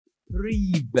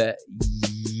تريبيت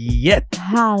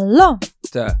Hello.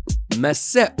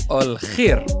 مساء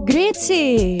الخير.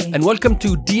 Grazie. And welcome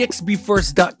to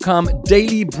DXBFirst.com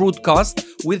daily broadcast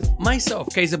with myself,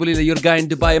 Kaysa Bolila, your guy in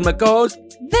Dubai, and my co-host.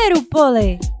 Veru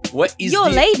Pole. What is Your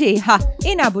lady,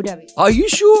 in Abu Dhabi. Are you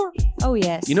sure? Oh,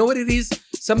 yes. You know what it is?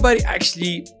 Somebody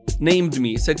actually named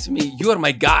me, said to me, you are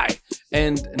my guy.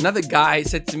 And another guy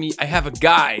said to me, I have a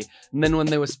guy. And then when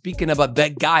they were speaking about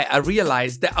that guy, I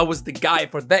realized that I was the guy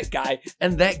for that guy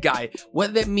and that guy.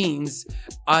 What that means,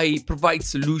 I provide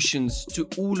solutions to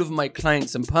all of my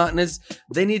clients and partners.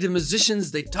 They need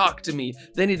musicians, they talk to me.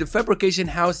 They need a fabrication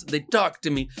house, they talk to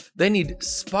me. They need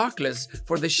sparklers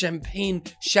for the champagne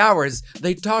showers,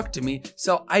 they talk to me.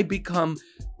 So I become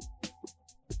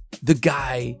the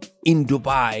guy in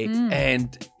Dubai and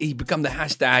he become the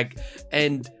hashtag.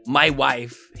 And my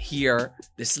wife here,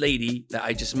 this lady that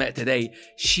I just met today,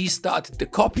 she started to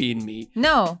copying me.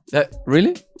 No.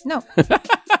 Really? No.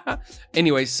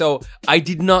 Anyway, so I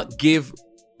did not give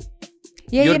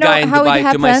Yeah, your you know guy in how Dubai it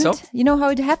happened? to myself. You know how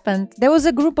it happened? There was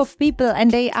a group of people and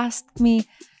they asked me,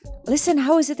 listen,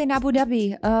 how is it in Abu Dhabi?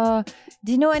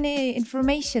 Do you know any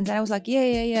information? And I was like,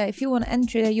 yeah. If you want to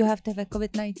enter, you have to have a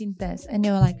COVID-19 test. And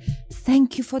they were like,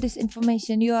 thank you for this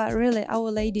information. You are really our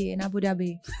lady in Abu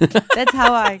Dhabi. That's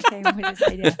how I came with this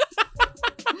idea.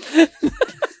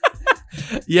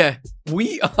 Yeah,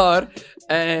 we are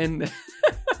an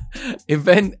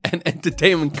event and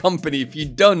entertainment company. If you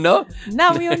don't know,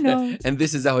 Now you know. and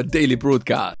this is our daily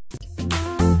broadcast.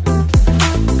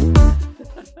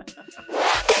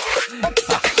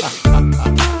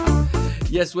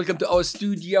 Yes, welcome to our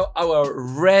studio, our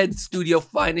red studio.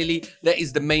 Finally, that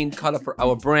is the main color for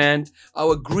our brand.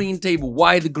 Our green table.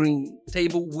 Why the green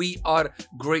table? We are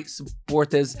great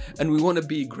supporters and we want to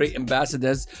be great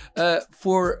ambassadors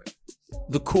for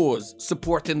the cause,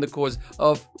 supporting the cause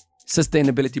of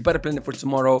sustainability, better planet for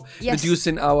tomorrow, Yes.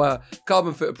 reducing our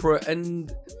carbon footprint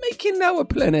and making our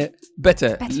planet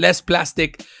better. Less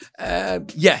plastic.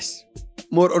 Yes.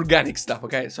 More organic stuff,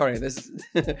 okay? Sorry, there's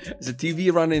a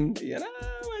TV running. You know,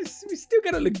 we still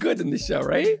gotta look good in this show,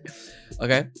 right?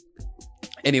 Okay.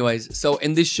 Anyways, so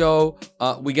in this show,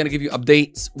 we're gonna give you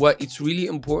updates. What it's really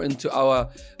important to our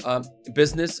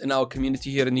business and our community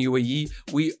here in the UAE.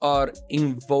 We are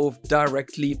involved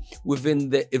directly within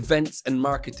the events and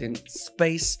marketing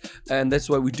space, and that's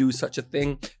why we do such a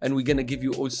thing. And we're gonna give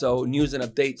you also news and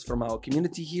updates from our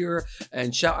community here,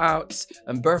 and shout outs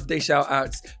and birthday shout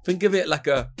outs. Think of it like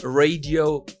a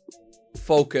radio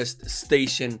focused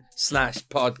station /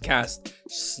 podcast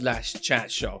 / chat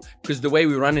show, because the way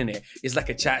we're running it is like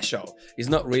a chat show. It's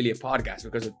not really a podcast,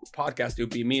 because a podcast would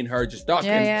be me and her just talking,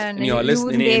 Yeah, and you're you listening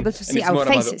wouldn't be in, able to and see it's our more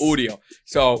faces. about the audio.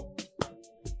 So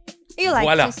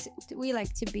voila. We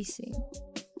like to be seen.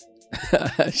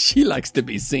 She likes to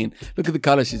be seen. Look at the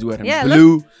color she's wearing. Yeah,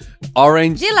 blue,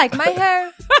 orange. Do you like my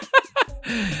hair?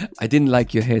 I didn't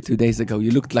like your hair 2 days ago.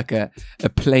 You looked like a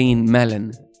plain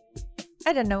melon.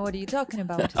 I don't know what you're talking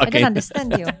about. I Okay. don't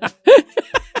understand you.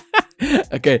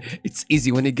 Okay, it's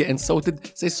easy when you get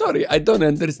insulted. Say, sorry, I don't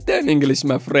understand English,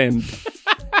 my friend.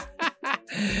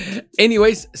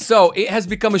 Anyways, so it has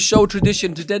become a show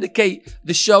tradition to dedicate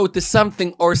the show to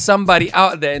something or somebody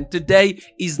out there. And today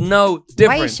is no different.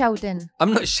 Why are you shouting?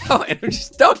 I'm not shouting, I'm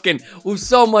just talking with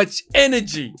so much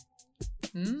energy.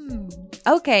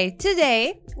 Okay,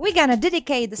 today we're gonna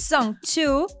dedicate the song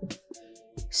to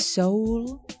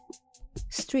Soul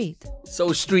Street.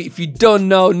 So Street, if you don't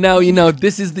know, now you know.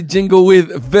 This is the jingle with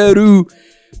Veru,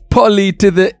 Polly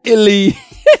to the Illy.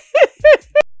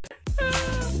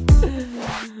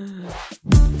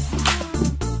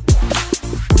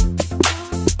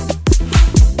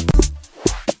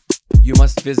 You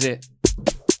must visit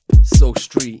Soul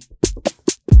Street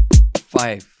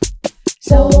 5.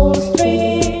 Soul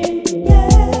Street, yeah.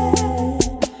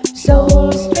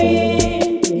 Soul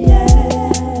Street, yeah.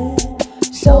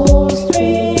 Soul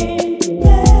Street,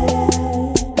 yeah.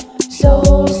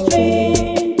 Soul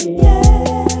Street, yeah.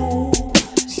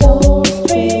 Soul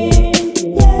Street,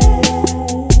 yeah.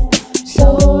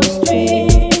 Soul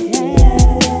Street, yeah.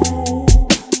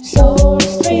 Soul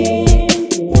Street,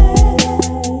 yeah.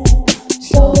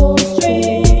 Soul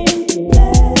Street,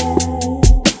 yeah.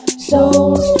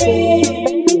 Soul Street,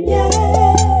 yeah.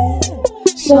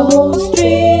 Soul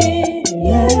Street,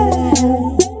 yeah.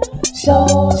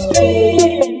 Soul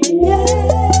Street, yeah.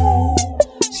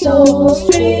 Soul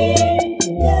Street,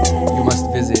 yeah. You must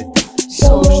visit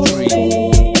Soul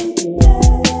Street.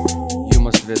 You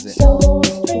must visit. Soul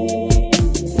Street.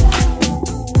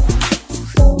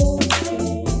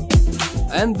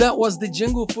 And that was was the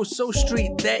jingle for Soul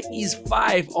Street. There is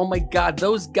 5. Oh my God,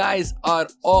 those guys are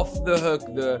off the hook.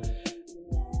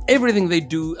 Everything they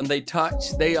do and they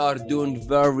touch, they are doing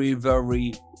very,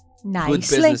 very good Nicely.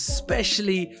 business,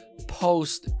 especially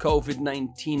post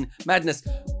COVID-19 madness.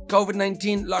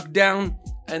 COVID-19 lockdown,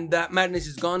 and that madness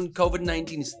is gone.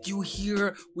 COVID-19 is still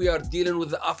here. We are dealing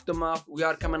with the aftermath. We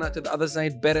are coming out to the other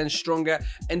side better and stronger.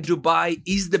 And Dubai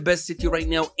is the best city right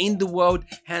now in the world,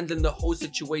 handling the whole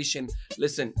situation.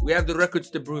 Listen, we have the records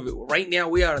to prove it. Right now,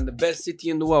 we are in the best city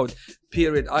in the world.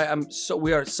 Period.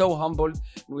 We are so humbled.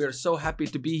 We are so happy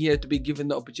to be here, to be given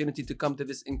the opportunity to come to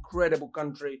this incredible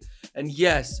country. And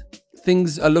yes,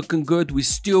 things are looking good. We're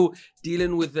still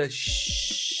dealing with the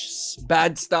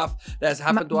bad stuff that's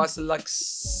happened to us in like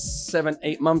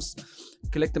 7-8 months,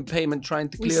 collecting payment, trying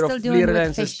to clear off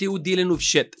clearances, still dealing with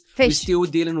shit. We're still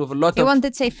dealing with a lot You of...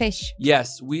 wanted to say fish.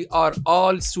 Yes, we are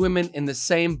all swimming in the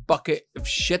same bucket of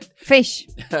shit. Fish.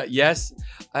 Yes,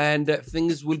 and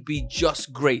things will be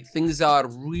just great. Things are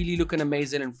really looking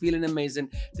amazing and feeling amazing.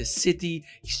 The city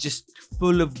is just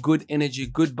full of good energy,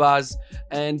 good buzz,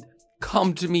 and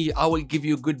come to me, I will give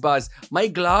you good buzz. My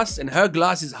glass and her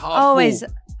glass is half Always. full.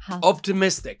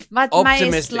 Optimistic. But mine is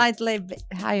Optimistic. slightly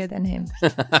higher than him.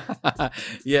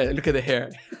 Yeah, look at the hair.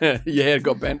 Your hair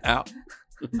got bent out.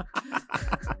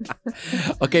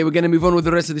 Okay, we're gonna move on with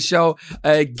the rest of the show.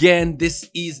 Again, this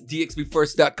is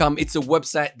dxbfirst.com. It's a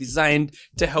website designed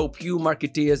to help you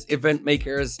marketeers, event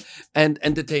makers, and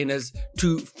entertainers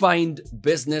to find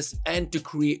business and to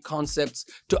create concepts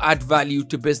to add value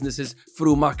to businesses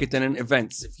through marketing and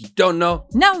events. If you don't know,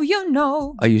 Now you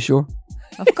know. are you sure?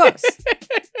 Of course.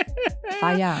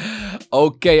 Fire.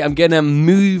 Okay, I'm gonna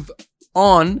move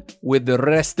on with the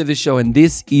rest of the show, and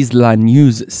this is La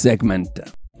News segment.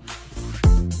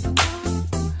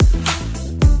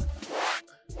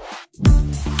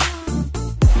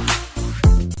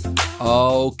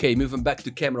 Okay, moving back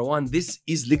to camera 1. This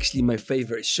is literally my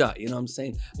favorite shot. You know what I'm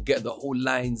saying? I get the whole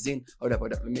lines in. Hold up.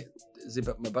 Let me zip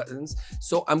up my buttons.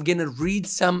 So I'm gonna read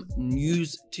some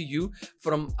news to you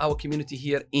from our community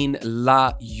here in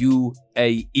La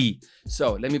UAE.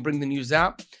 So let me bring the news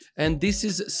out. And this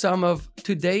is some of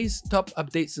today's top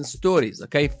updates and stories,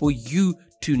 okay, for you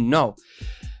to know.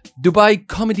 Dubai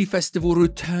Comedy Festival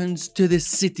returns to the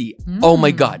city. Oh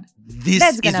my God. This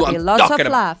That's is gonna what be I'm lots talking of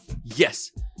about. laugh.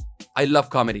 Yes. I love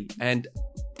comedy and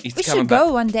it's We coming should back.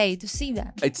 go one day to see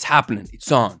them. It's happening.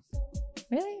 It's on.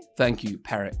 Really? Thank you,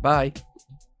 Parrot. Bye.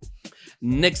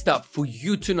 Next up, for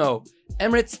you to know,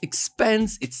 Emirates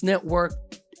expands its network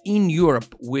in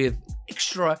Europe with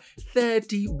extra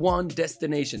 31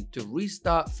 destinations to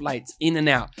restart flights in and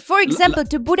out. For example,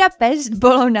 to Budapest,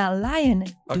 Bologna, Lyon,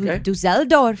 Okay.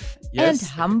 Düsseldorf, and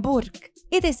Yes. Hamburg.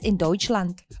 It is in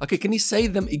Deutschland. Okay, can you say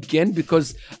them again?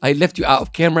 Because I left you out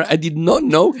of camera. I did not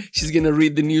know she's going to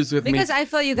read the news with Because me. I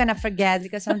thought you're gonna forget,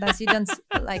 because sometimes you don't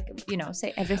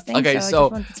say everything. Okay, I so,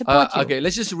 just want to support you. okay,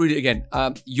 let's just read it again.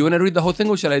 You want to read the whole thing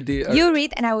or shall I do? You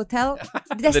read and I will tell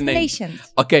the name. destinations.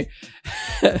 Okay.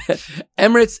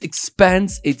 Emirates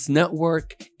expands its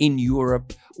network in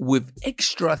Europe with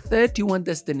extra 31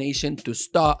 destinations to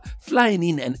start flying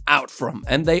in and out from.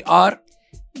 And they are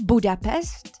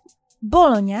Budapest,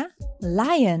 Bologna,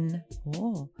 Lyon.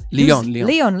 Oh. Lyon,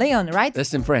 Lyon, right?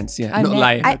 That's in France, yeah. I Not know.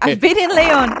 Lion. Okay. I've been in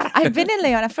Lyon. I've been in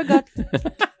Lyon. I forgot.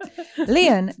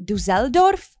 Lyon,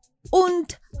 Düsseldorf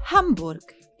und Hamburg.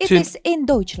 It is in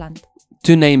Deutschland.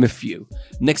 To name a few.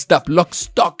 Next up, Lock,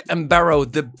 Stock and Barrow,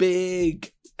 the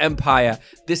big empire.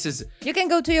 This is You can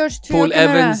go to your Paul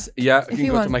camera. Evans. Yeah, I if can you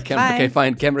go to want. my camera. Bye. Okay,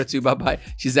 fine. Camera 2, bye-bye.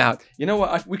 She's out. You know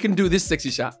what? We can do this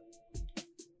sexy shot.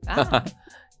 Ah.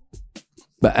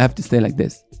 But I have to stay like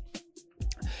this.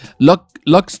 Lock,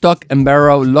 Stock and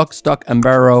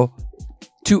Barrow.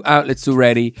 2 outlets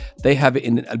already. They have it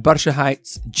in Al Barsha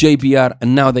Heights, JBR,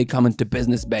 and now they come into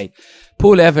Business Bay.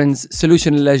 Paul Evans,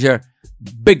 Solution Leisure.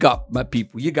 Big up, my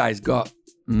people. You guys got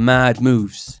mad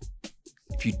moves.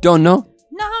 If you don't know,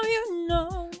 Now you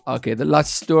know. okay, the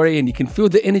last story, and you can feel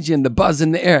the energy and the buzz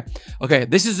in the air. Okay,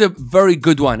 this is a very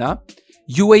good one, huh?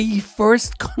 UAE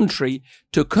first country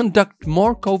to conduct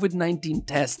more COVID-19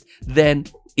 tests than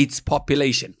its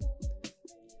population.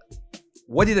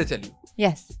 What did I tell you?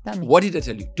 Yes, tell me. What did I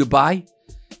tell you? Dubai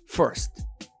first.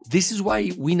 This is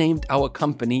why we named our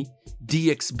company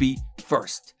DXB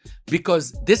First.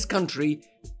 Because this country,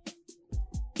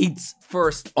 it's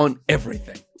first on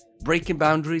everything. Breaking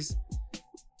boundaries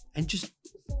and just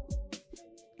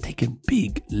taking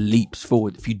big leaps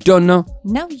forward. If you don't know,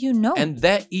 Now you know. and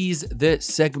that is the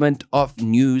segment of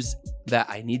news that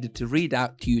I needed to read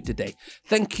out to you today.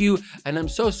 Thank you, and I'm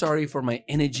so sorry for my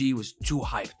energy was too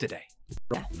high today.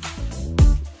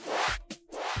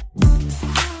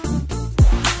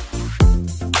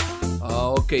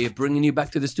 Okay, bringing you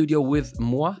back to the studio with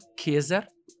moi, Kaiser,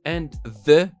 and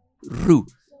Veru.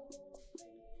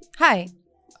 Hi.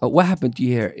 What happened to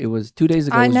you here? It was 2 days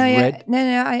ago. I It was know. Yeah, red. no.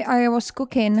 I was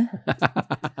cooking,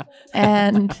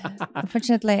 and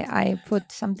unfortunately, I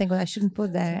put something that I shouldn't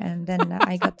put there, and then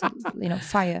I got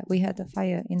fire. We had a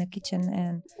fire in the kitchen,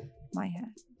 and my hair.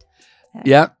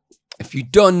 Yeah. If you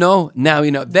don't know, now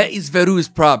you know. That is Veru's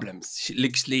problems.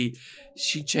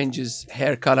 She changes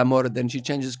hair color more than she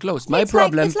changes clothes. My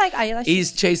problem It's like eyelashes.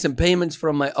 is chasing payments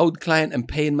from my old client and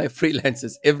paying my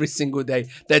freelancers every single day.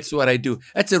 That's what I do.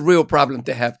 That's a real problem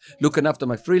to have. Looking after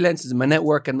my freelancers, my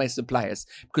network, and my suppliers,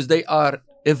 because they are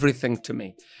everything to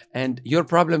me. And your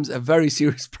problems are very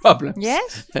serious problems.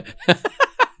 Yes.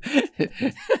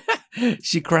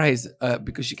 She cries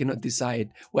because she cannot decide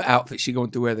what outfit she's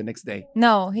going to wear the next day.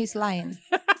 No, he's lying.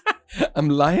 I'm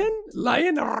lying?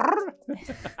 Lying?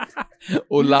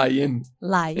 Or lying?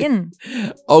 Lying.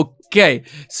 Okay,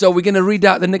 so we're going to read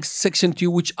out the next section to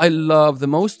you, which I love the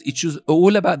most. It's just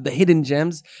all about the hidden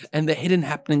gems and the hidden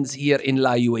happenings here in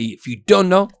La UAE. If you don't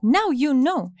know, Now you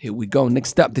know. here we go.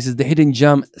 Next up, this is the hidden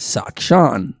gem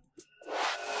section.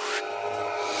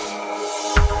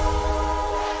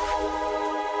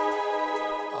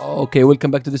 Okay,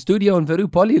 welcome back to the studio. And Veru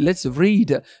Polly, let's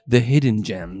read the hidden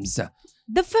gems.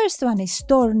 The first one is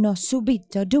Torno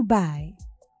Subito, Dubai.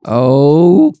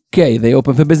 Okay, they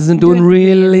open for business and doing Doing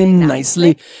really really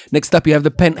nicely. Next up, you have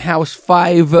the Penthouse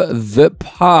 5, The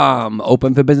Palm.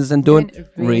 Open for business and doing Doing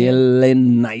really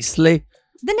nicely.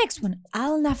 The next one,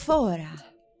 Al Nafora.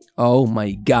 Oh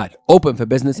my God. Open for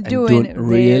business and Doing doing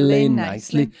really really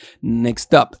nicely. nicely.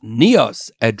 Next up,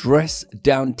 Neos Address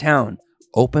Downtown.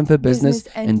 Open for business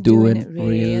and doing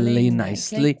really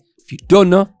nicely. If you don't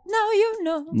know, Now you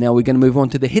know. now we're going to move on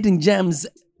to the hidden gems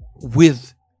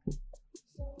with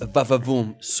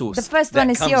Vavavoom sauce. The first that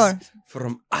one is comes yours.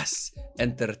 from us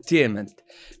Entertainment.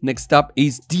 Next up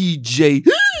is DJ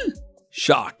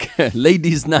Shark.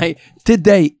 Ladies' Night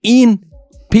today in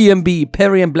PMB,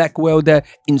 Perry and Black Welder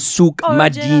in Souk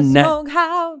Original Madina.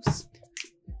 Smokehouse.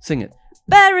 Sing it.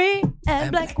 Barry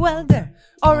and Black Welder.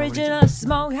 Original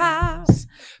Smokehouse.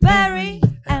 Barry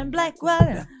and Black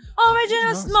Welder.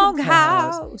 Original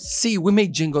Smokehouse. See, we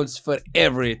made jingles for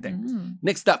everything.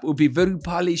 Next up will be Veru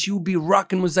Pali. She will be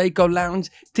rocking Mosaico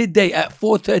Lounge today at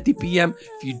 4:30 p.m.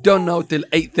 If you don't know, till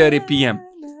 8:30 p.m.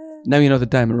 Now you know the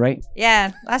timing, right?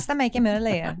 Yeah, last time I came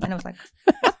earlier, and I was like,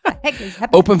 what the heck is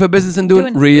happening? Open for business and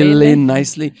doing Doing really really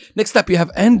nicely. Next up, you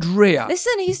have Andrea.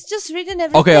 Listen, he's just reading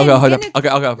everything. Okay, hold up. Can you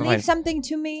Okay, leave fine. something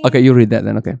to me. Okay, you read that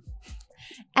then, okay.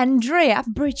 Andrea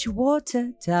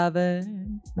Bridgewater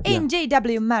Tavern in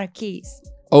JW Marquis.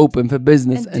 Open for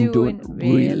business And and doing doing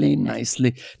really really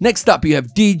nicely. Next up, you have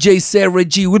DJ Sarah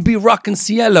G. Would be rocking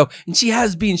Cielo, and she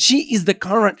has been. She is the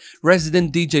current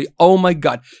resident DJ. Oh my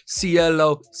God,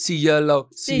 Cielo. Cielo.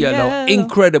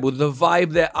 Incredible. The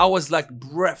vibe there. I was like,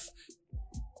 breath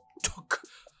took.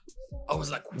 I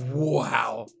was like,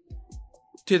 wow.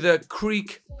 To the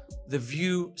creek, the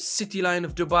view, city line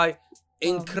of Dubai.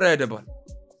 Incredible.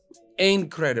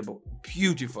 Incredible.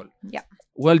 Beautiful. Yeah.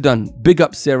 Well done. Big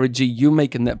up, Sarah G. You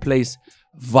making that place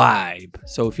vibe.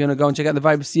 So if you want to go and check out the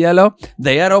Vibe Cielo,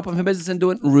 they are open for business and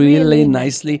doing really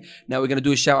nicely. Now we're going to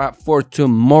do a shout out for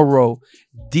tomorrow.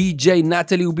 DJ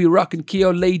Natalie will be rocking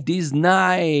Keo Ladies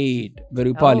Night.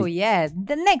 Very Oh, poly. yeah.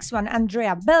 The next one,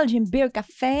 Andrea, Belgian Beer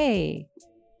Cafe.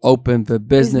 Open for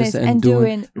business and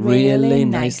doing really really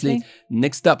nicely. nicely.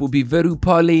 Next up will be Veru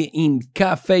Polly in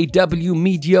Cafe W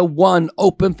Media 1.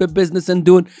 Open for business and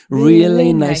doing really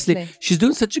Really nicely. nicely. She's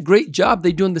doing such a great job.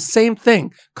 They're doing the same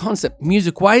thing, concept,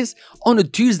 music-wise, on a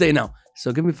Tuesday now.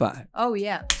 So give me 5. Oh,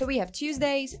 yeah. So we have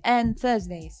Tuesdays and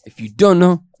Thursdays. If you don't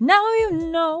know, Now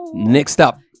you know. next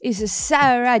up. Is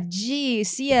Sarah G.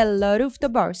 Cielo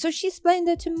Rooftop Bar. So she's playing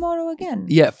there tomorrow again.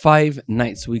 Yeah, 5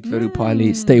 nights a week, Veru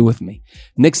Polly. Stay with me.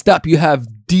 Next up, you have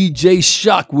DJ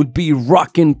Shock would be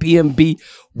rocking PMB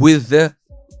with the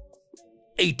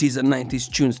 80s and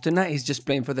 90s tunes. Tonight, he's just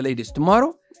playing for the ladies.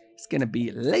 Tomorrow, it's going to be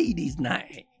Ladies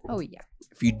Night. Oh, yeah.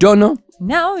 If you don't know,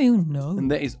 Now you know. and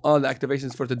that is all the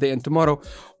activations for today and tomorrow.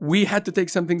 We had to take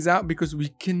some things out because we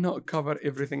cannot cover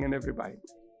everything and everybody.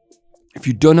 If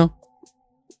you don't know,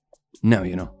 now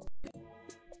you know.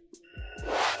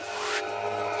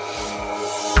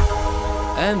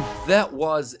 And that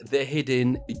was the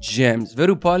hidden gems.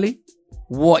 Veru Polly,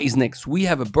 what is next? We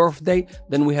have a birthday,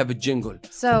 then we have a jingle.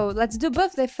 So let's do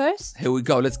birthday first. Here we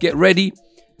go. Let's get ready.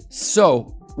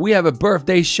 So we have a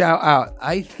birthday shout out.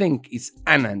 I think it's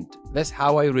Anand. That's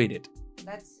how I read it.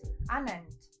 That's Anand.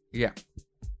 Yeah.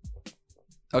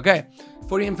 Okay.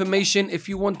 For your information, if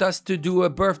you want us to do a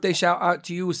birthday shout out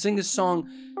to you, sing a song,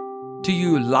 to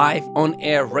you live on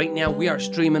air right now. We are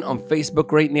streaming on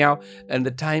Facebook right now, and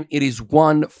the time it is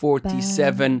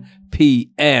 1:47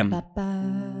 p.m.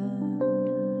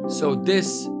 So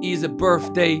this is a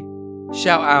birthday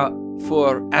shout out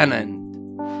for Anand.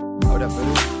 Hold up,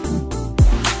 buddy.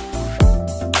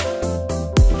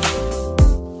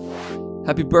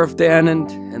 Happy birthday,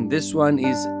 Anand. And this one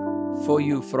is for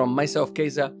you from myself,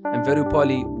 Keza, and Veru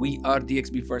Poli. We are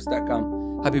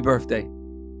dxbfirst.com. Happy birthday.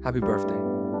 Happy birthday.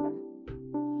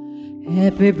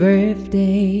 Happy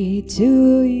birthday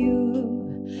to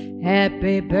you.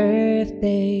 Happy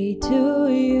birthday to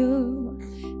you.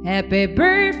 Happy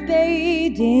birthday,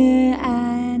 dear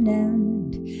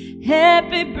Anand.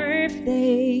 Happy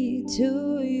birthday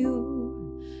to you.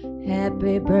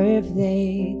 Happy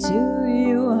birthday to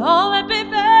you. Oh, happy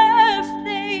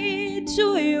birthday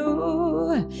to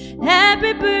you.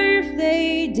 Happy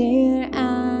birthday, dear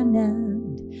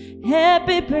Anand.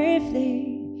 Happy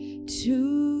birthday to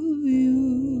you.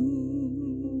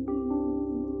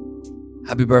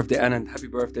 Happy birthday, Anand. Happy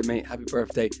birthday, mate. Happy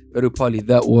birthday, Veru Poli.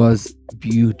 That was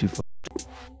beautiful.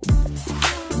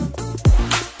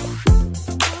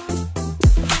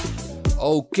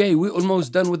 Okay, we're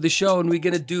almost done with the show, and we're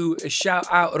gonna do a shout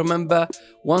out. Remember,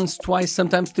 once, twice,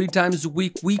 sometimes 3 times a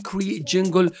week, we create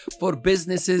jingle for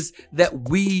businesses that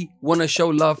we wanna show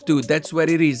love to. That's what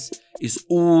it is. It's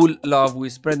all love.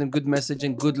 We're spreading good message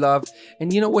and good love.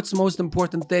 And you know what's the most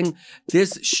important thing?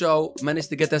 This show managed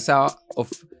to get us out of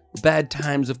bad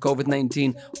times of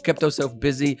COVID-19. We kept ourselves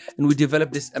busy, and we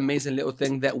developed this amazing little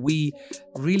thing that we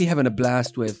really having a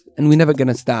blast with, and we're never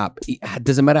gonna stop. It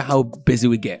doesn't matter how busy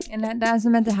we get. And that doesn't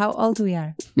matter how old we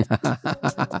are.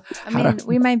 I mean,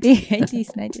 we might be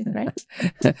 80s, 90s, right?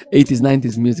 80s,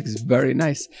 90s music is very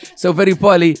nice. So, Veru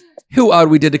Poli, who are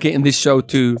we dedicating this show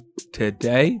to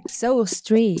today? Soul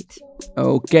Street.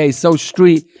 Okay, so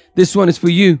Street, this one is for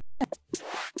you.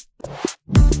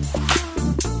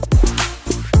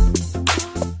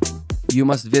 You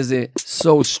must visit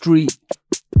Soul Street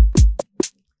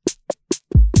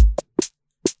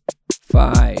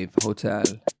 5 Hotel.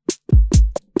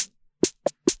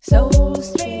 Soul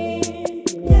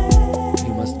Street, yeah.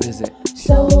 You must visit.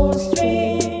 Soul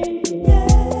Street,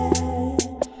 yeah.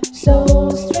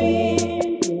 Soul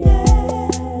Street, yeah.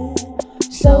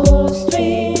 Soul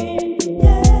Street,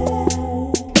 yeah.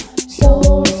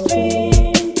 Soul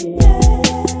Street, yeah.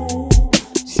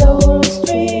 Soul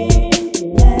Street,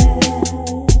 yeah.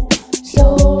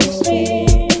 Soul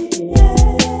Street, yeah.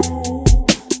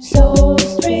 Soul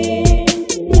Street,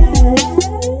 yeah.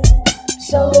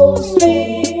 Soul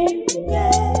Street,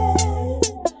 yeah.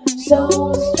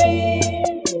 Soul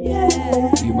Street,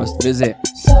 yeah. You must visit.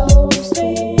 Soul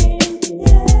Street,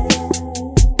 yeah.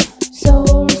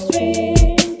 Soul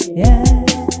Street, yeah.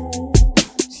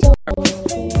 Soul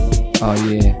Street. Oh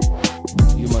yeah,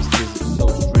 you must visit Soul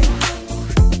Street.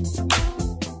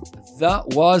 That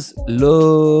was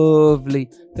lovely.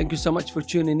 Thank you so much for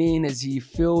tuning in. As you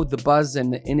feel the buzz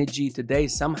and the energy today,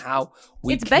 somehow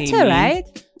we It's came better, in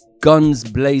right? guns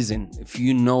blazing. If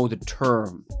you know the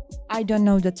term, I don't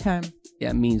know the term. yeah,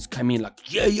 it means come in like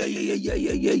yeah.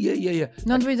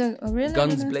 Not with a really?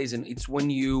 Guns blazing. It's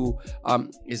when you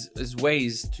is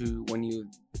ways to when you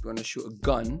want to shoot a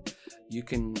gun, you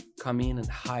can come in and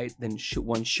hide, then shoot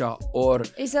one shot, or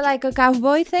Is it like a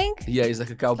cowboy thing? yeah, it's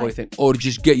like a cowboy thing, or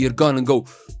just get your gun and go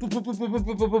boop, boop, boop, boop,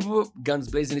 boop, boop, boop, boop. Guns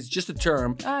blazing. It's just a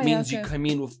term. Ah, yeah, Means okay. you come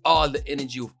in with all the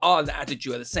energy, with all the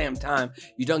attitude at the same time.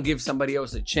 You don't give somebody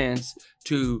else a chance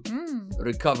to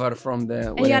recover from the.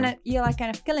 And Whatever. you're like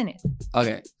kind of killing it.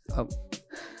 Okay.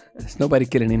 There's nobody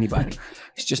killing anybody.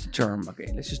 It's just a term. Okay,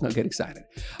 let's just not get excited.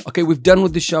 Okay, we've done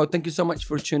with the show. Thank you so much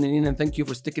for tuning in, and thank you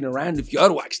for sticking around. If you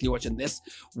are actually watching this,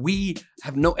 we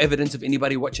have no evidence of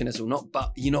anybody watching us or not,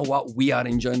 but you know what? We are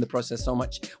enjoying the process so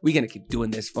much. We're going to keep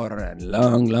doing this for a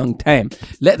long, long time.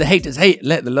 Let the haters hate,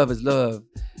 let the lovers love.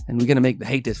 And we're going to make the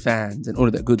haters fans and all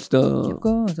of that good stuff. Of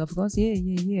course,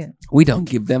 yeah. We don't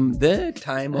give them the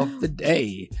time of the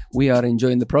day. We are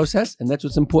enjoying the process, and that's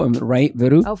what's important, right,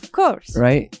 Veru? Of course.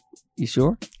 Right? You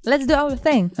sure? Let's do our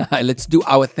thing. Let's do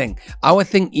our thing. Our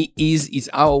thing is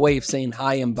our way of saying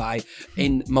hi and bye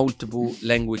in multiple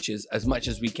languages as much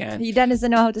as we can. He doesn't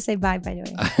know how to say bye, by the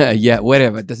way. Yeah,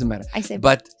 whatever. It doesn't matter. I say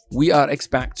But we are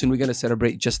expats, and we're going to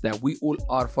celebrate just that. We all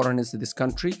are foreigners to this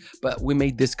country, but we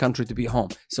made this country to be home.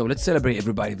 So let's celebrate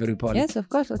everybody, Veru Poli. Yes, of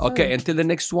course. Okay, until the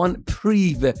next one,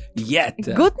 priv yet.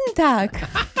 Guten Tag.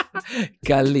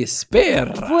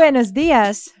 Kalispera. Buenos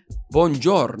dias.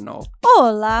 Buongiorno.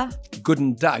 Hola.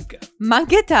 Guten Tag.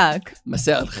 Manke Tag.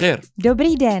 مساء الخير.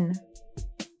 Dobrý den.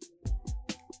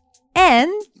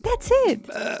 And that's it.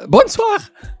 Bonsoir.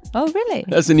 Oh, really?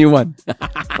 That's a new one.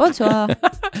 Bonsoir.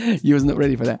 You was not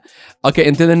ready for that. Okay,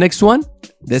 until the next one.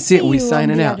 That's See it. We're you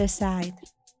signing on the out. other side.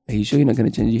 Are you sure you're not going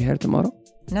to change your hair tomorrow?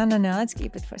 No. Let's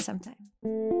keep it for some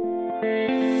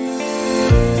time.